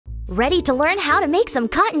Ready to learn how to make some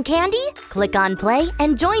cotton candy? Click on play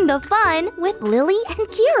and join the fun with Lily and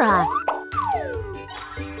Kira.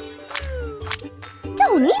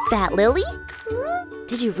 Don't eat that, Lily.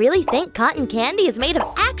 Did you really think cotton candy is made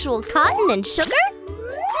of actual cotton and sugar?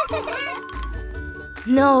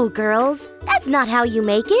 No, girls, that's not how you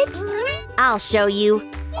make it. I'll show you.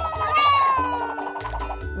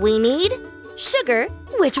 We need sugar,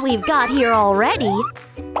 which we've got here already.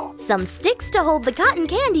 Some sticks to hold the cotton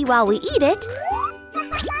candy while we eat it.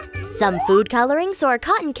 Some food coloring so our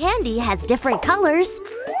cotton candy has different colors.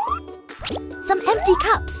 Some empty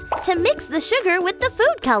cups to mix the sugar with the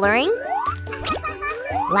food coloring.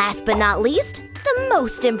 Last but not least, the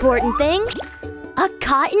most important thing, a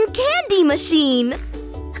cotton candy machine.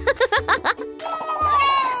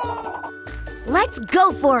 Let's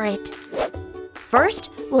go for it.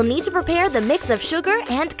 First, we'll need to prepare the mix of sugar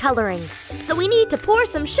and coloring. So we need to pour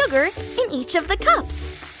some sugar in each of the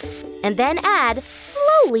cups. And then add,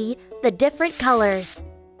 slowly, the different colors.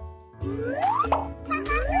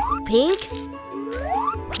 Pink,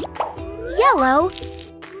 yellow,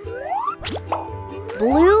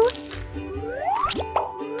 blue,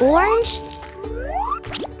 orange,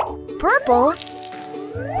 purple,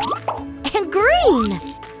 and green.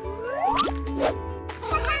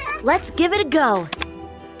 Let's give it a go.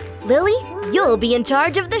 Lily, you'll be in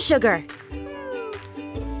charge of the sugar.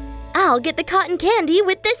 I'll get the cotton candy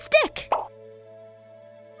with this stick.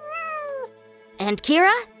 And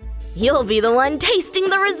Kira, you'll be the one tasting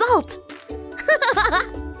the result.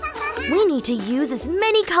 We need to use as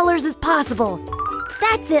many colors as possible.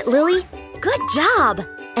 That's it, Lily. Good job.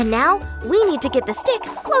 And now, we need to get the stick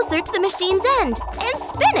closer to the machine's end and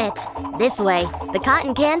spin it. This way, the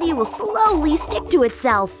cotton candy will slowly stick to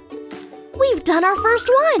itself. We've done our first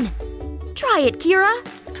one. Try it, Kira.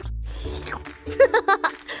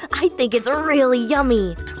 I think it's really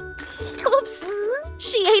yummy. Oops,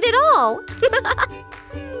 she ate it all.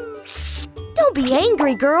 Don't be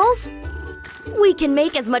angry, girls. We can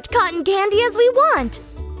make as much cotton candy as we want.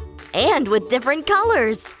 And with different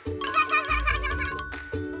colors.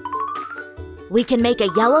 We can make a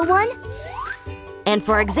yellow one. And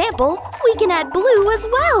for example, we can add blue as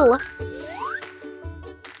well.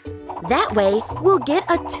 That way, we'll get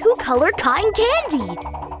a two-color cotton candy.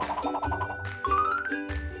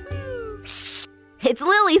 It's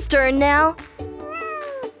Lily's turn now.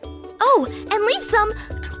 Oh, and leave some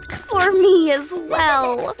for me as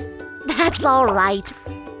well. That's all right.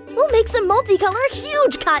 We'll make some multicolor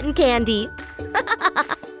huge cotton candy.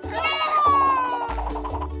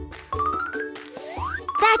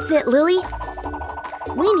 That's it, Lily.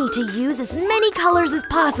 We need to use as many colors as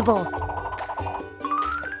possible.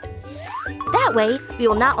 That way, we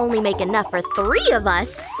will not only make enough for 3 of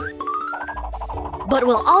us, but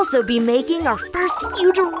we'll also be making our first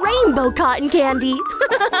huge rainbow cotton candy.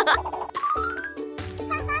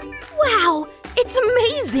 Wow, it's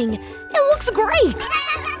amazing! It looks great!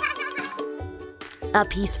 A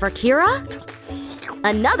piece for Kira,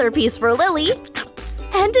 another piece for Lily,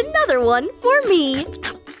 and another one for me.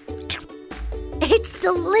 It's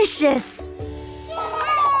delicious!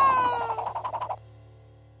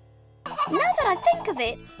 Now that I think of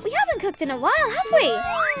it, we haven't cooked in a while, have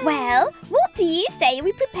we? Well, what do you say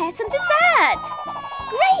we prepare some dessert?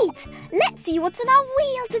 Great! Let's see what's on our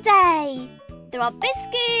wheel today. There are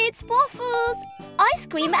biscuits, waffles, ice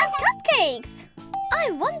cream and cupcakes.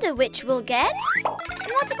 I wonder which we'll get.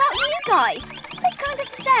 What about you guys? What kind of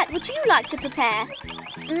dessert would you like to prepare?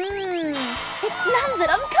 It's landed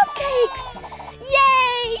on cupcakes!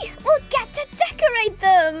 Yay! We'll get to decorate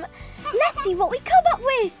them! Let's see what we come up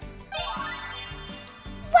with.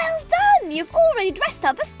 Well done! You've already dressed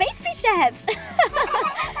up as pastry chefs!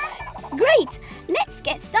 Great! Let's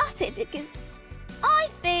get started because I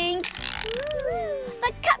think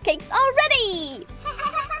the cupcakes are ready!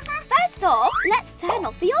 First off, let's turn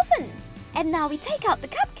off the oven. And now we take out the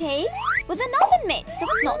cupcakes with an oven mitt so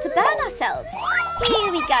as not to burn ourselves.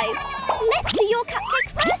 Here we go. Let's do your cupcake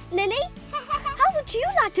first, Lily. How would you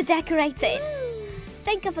like to decorate it?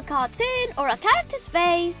 Think of a cartoon or a character's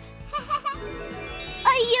face.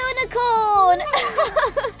 A unicorn!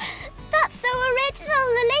 That's so original,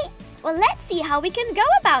 Lily. Well, let's see how we can go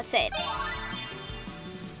about it.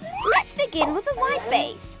 Let's begin with a white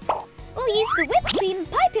base. We'll use the whipped cream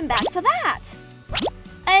piping bag for that.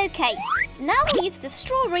 Okay, now we'll use the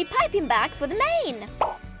strawberry piping bag for the main.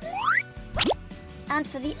 And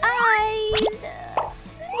for the eyes,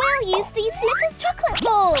 we'll use these little chocolate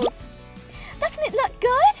balls. Doesn't it look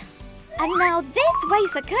good? And now this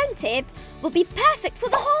wafer cone tip will be perfect for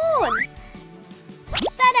the horn.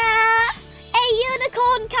 Ta-da! A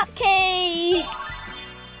unicorn cupcake!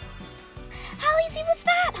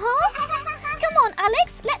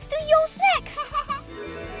 Alex. Let's do yours next.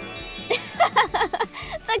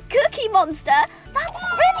 The Cookie Monster. That's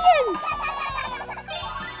brilliant.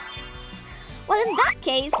 Well, in that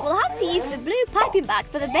case, we'll have to use the blue piping bag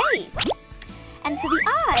for the base. And for the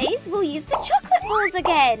eyes, we'll use the chocolate balls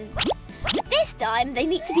again. But this time, they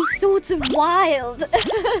need to be sort of wild.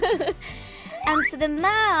 And for the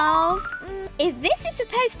mouth, if this is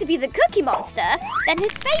supposed to be the Cookie Monster, then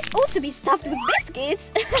his face ought to be stuffed with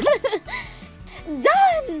biscuits.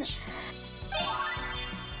 Done!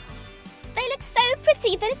 They look so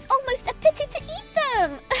pretty that it's almost a pity to eat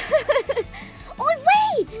them. Oh,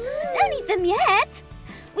 wait! Don't eat them yet.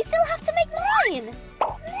 We still have to make mine.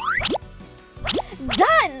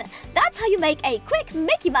 Done! That's how you make a quick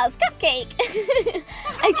Mickey Mouse cupcake.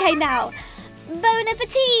 Okay, now, bon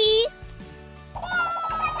appetit!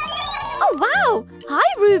 Oh, wow!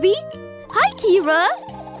 Hi, Ruby! Hi, Kira!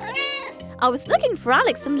 I was looking for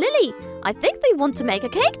Alex and Lily. I think they want to make a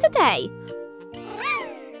cake today.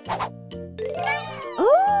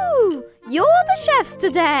 Ooh! You're the chefs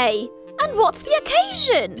today! And what's the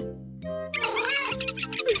occasion?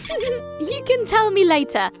 You can tell me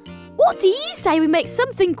later. What do you say we make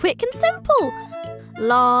something quick and simple?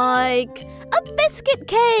 Like a biscuit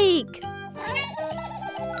cake.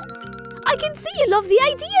 I can see you love the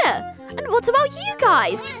idea. And what about you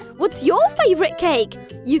guys? What's your favourite cake?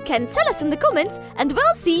 You can tell us in the comments and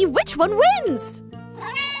we'll see which one wins.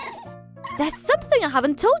 There's something I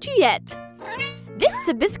haven't told you yet. This is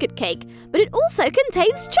a biscuit cake, but it also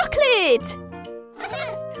contains chocolate,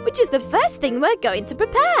 which is the first thing we're going to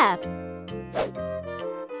prepare.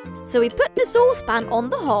 So we put the saucepan on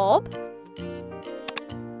the hob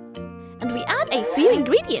and we add a few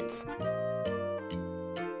ingredients.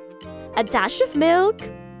 A dash of milk,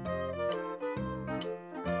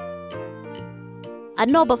 a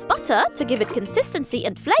knob of butter to give it consistency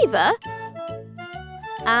and flavour,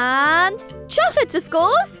 and chocolate, of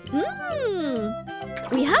course.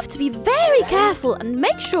 We have to be very careful and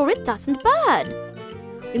make sure it doesn't burn.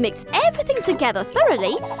 We mix everything together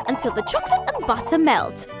thoroughly until the chocolate and butter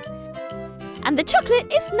melt. And the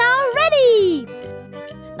chocolate is now ready!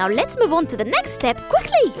 Now let's move on to the next step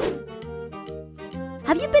quickly.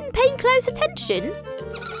 Have you been paying close attention?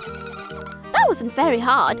 That wasn't very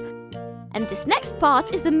hard. And this next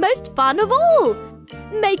part is the most fun of all,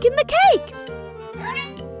 making the cake.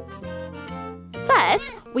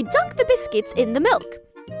 First, we dunk the biscuits in the milk.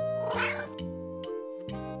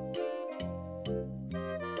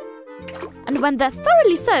 And when they're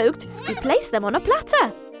thoroughly soaked, we place them on a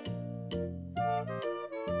platter.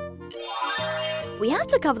 We have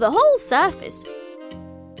to cover the whole surface,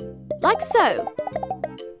 like so.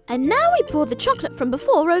 And now we pour the chocolate from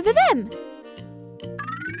before over them.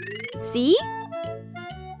 See?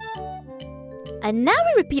 And now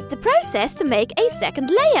we repeat the process to make a second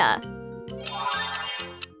layer.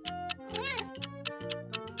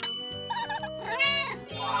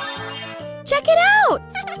 Check it out!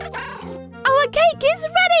 Our cake is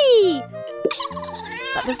ready!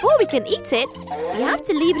 But before we can eat it, we have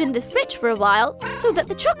to leave it in the fridge for a while so that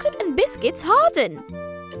the chocolate and biscuits harden.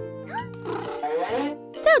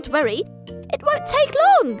 Don't worry, it won't take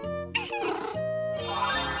long.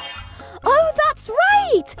 Oh, that's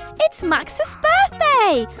right! It's Max's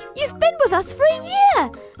birthday! You've been with us for a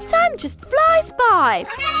year! Time just flies by!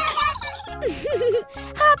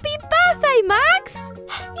 Happy birthday, Max!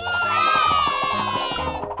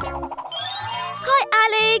 Hi,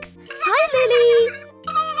 Alex! Hi, Lily!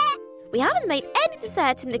 We haven't made any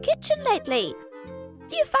dessert in the kitchen lately.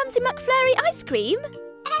 Do you fancy McFlurry ice cream?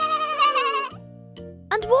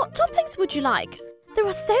 And what toppings would you like? There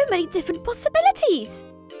are so many different possibilities.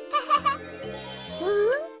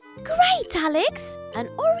 Great, Alex! An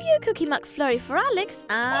Oreo cookie McFlurry for Alex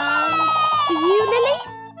and for you, Lily?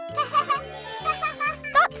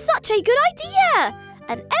 That's such a good idea!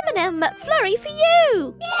 An M&M McFlurry for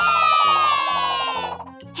you!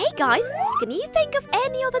 Hey guys, can you think of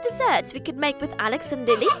any other desserts we could make with Alex and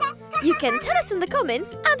Lily? You can tell us in the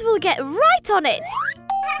comments and we'll get right on it!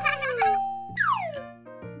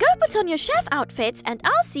 Go put on your chef outfits and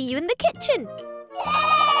I'll see you in the kitchen!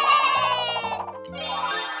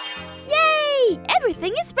 Yay!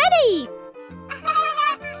 Everything is ready!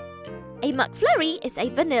 A McFlurry is a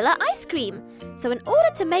vanilla ice cream, so in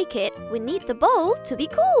order to make it, we need the bowl to be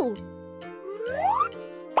cool.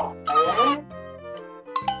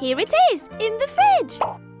 Here it is, in the fridge!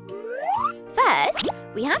 First,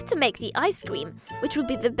 we have to make the ice cream, which will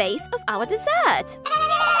be the base of our dessert.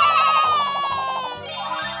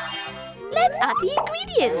 Let's add the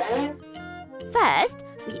ingredients. First,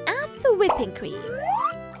 we add the whipping cream.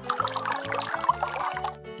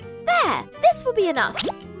 There, this will be enough.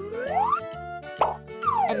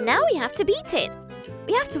 And now we have to beat it.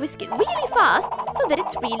 We have to whisk it really fast so that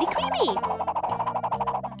it's really creamy.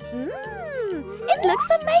 It looks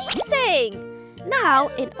amazing! Now,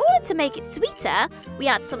 in order to make it sweeter, we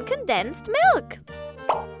add some condensed milk.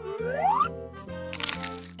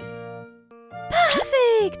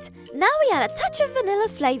 Perfect! Now we add a touch of vanilla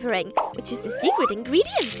flavouring, which is the secret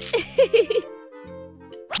ingredient.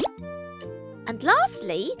 And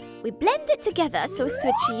lastly, we blend it together so as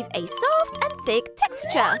to achieve a soft and thick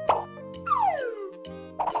texture.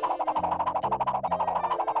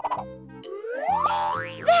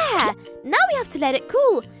 There! Now we have to let it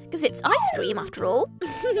cool, because it's ice cream after all.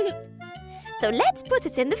 So let's put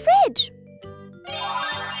it in the fridge.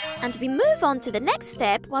 And we move on to the next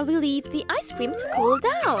step while we leave the ice cream to cool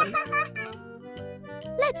down.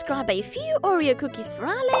 Let's grab a few Oreo cookies for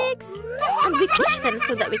Alex, and we crush them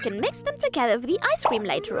so that we can mix them together with the ice cream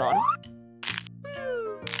later on.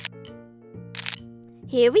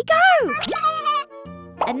 Here we go!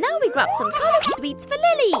 And now we grab some coloured sweets for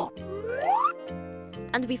Lily.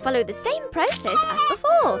 And we follow the same process as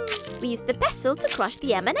before. We use the pestle to crush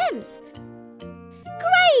the M&Ms.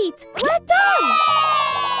 Great! We're done!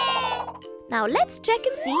 Now let's check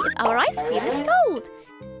and see if our ice cream is cold.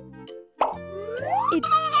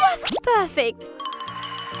 It's just perfect!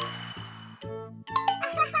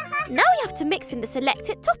 Now we have to mix in the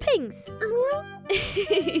selected toppings.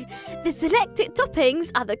 The selected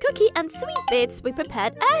toppings are the cookie and sweet bits we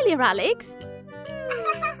prepared earlier, Alex.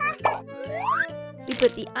 We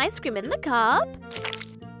put the ice cream in the cup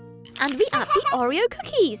and we add the Oreo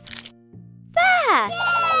cookies. There!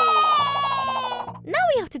 Now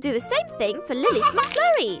we have to do the same thing for Lily's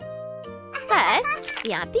McFlurry. First,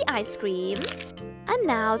 we add the ice cream and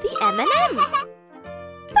now the M&Ms.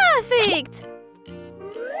 Perfect!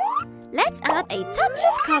 Let's add a touch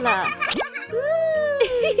of colour.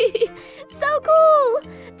 So cool!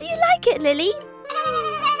 Do you like it, Lily?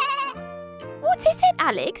 What is it,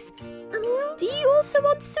 Alex? Do you also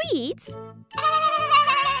want sweets?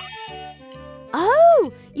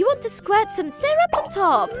 Oh, you want to squirt some syrup on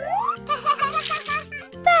top?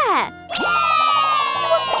 There! Do you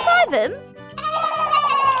want to try them?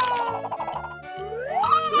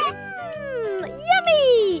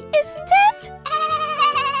 Yummy! Isn't it?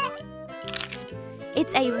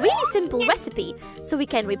 It's a really simple recipe, so we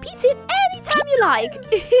can repeat it anytime you like.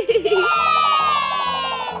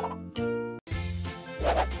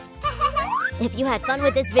 If you had fun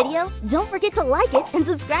with this video, don't forget to like it and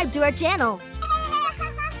subscribe to our channel.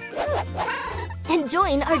 And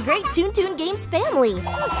join our great Toon Toon Games family.